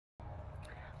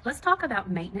Let's talk about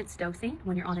maintenance dosing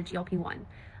when you're on a GLP-1.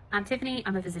 I'm Tiffany,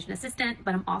 I'm a physician assistant,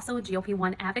 but I'm also a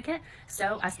GLP-1 advocate.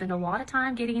 So I spend a lot of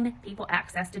time getting people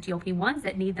access to GLP-1s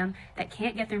that need them, that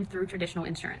can't get them through traditional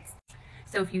insurance.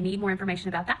 So if you need more information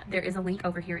about that, there is a link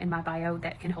over here in my bio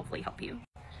that can hopefully help you.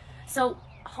 So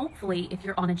hopefully if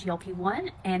you're on a GLP-1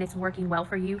 and it's working well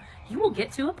for you, you will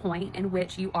get to a point in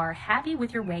which you are happy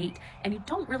with your weight and you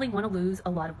don't really want to lose a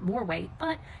lot of more weight,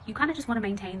 but you kind of just want to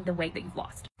maintain the weight that you've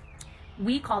lost.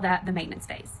 We call that the maintenance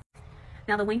phase.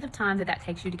 Now, the length of time that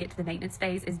takes you to get to the maintenance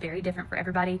phase is very different for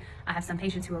everybody. I have some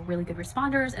patients who are really good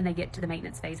responders and they get to the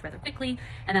maintenance phase rather quickly.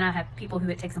 And then I have people who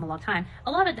it takes them a long time.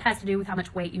 A lot of it has to do with how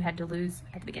much weight you had to lose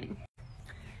at the beginning.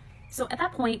 So at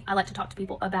that point, I like to talk to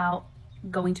people about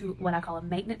going to what I call a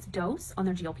maintenance dose on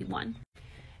their GLP-1.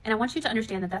 And I want you to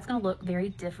understand that that's going to look very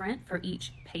different for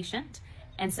each patient.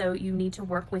 And so you need to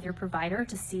work with your provider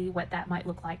to see what that might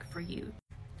look like for you.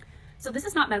 So this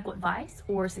is not medical advice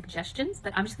or suggestions,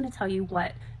 but I'm just going to tell you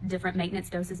what different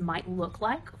maintenance doses might look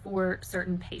like for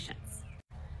certain patients.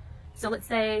 So let's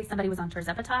say somebody was on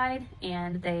tirzepatide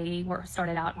and they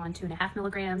started out on 2.5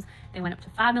 milligrams, they went up to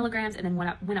 5 milligrams, and then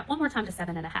went up one more time to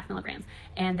 7.5 milligrams.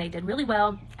 And they did really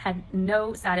well, had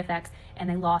no side effects, and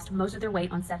they lost most of their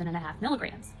weight on 7.5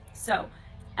 milligrams. So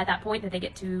at that point that they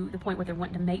get to the point where they're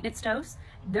wanting a maintenance dose,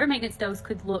 their maintenance dose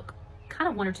could look kind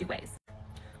of one or two ways.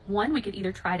 One, we could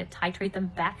either try to titrate them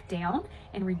back down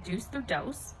and reduce their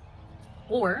dose,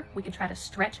 or we could try to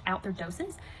stretch out their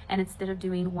doses. And instead of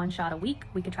doing one shot a week,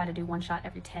 we could try to do one shot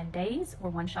every 10 days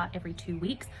or one shot every 2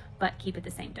 weeks, but keep it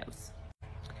the same dose.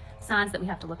 Signs that we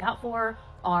have to look out for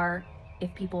are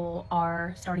if people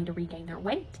are starting to regain their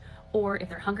weight, or if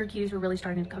their hunger cues are really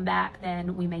starting to come back,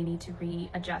 then we may need to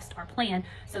readjust our plan.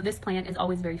 So this plan is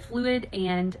always very fluid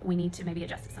and we need to maybe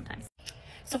adjust it sometimes.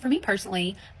 So for me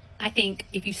personally, I think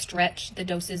if you stretch the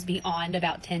doses beyond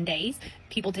about 10 days,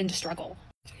 people tend to struggle.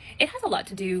 It has a lot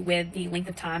to do with the length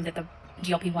of time that the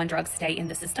GLP-1 drugs stay in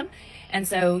the system. And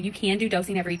so you can do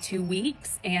dosing every 2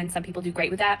 weeks, and some people do great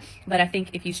with that. But I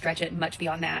think if you stretch it much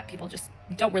beyond that, people just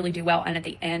don't really do well. And at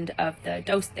the end of the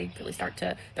dose, they really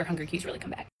their hunger cues really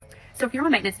come back. So if you're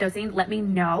on maintenance dosing, let me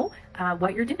know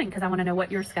what you're doing, because I want to know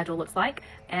what your schedule looks like.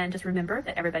 And just remember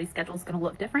that everybody's schedule is going to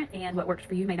look different, and what works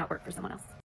for you may not work for someone else.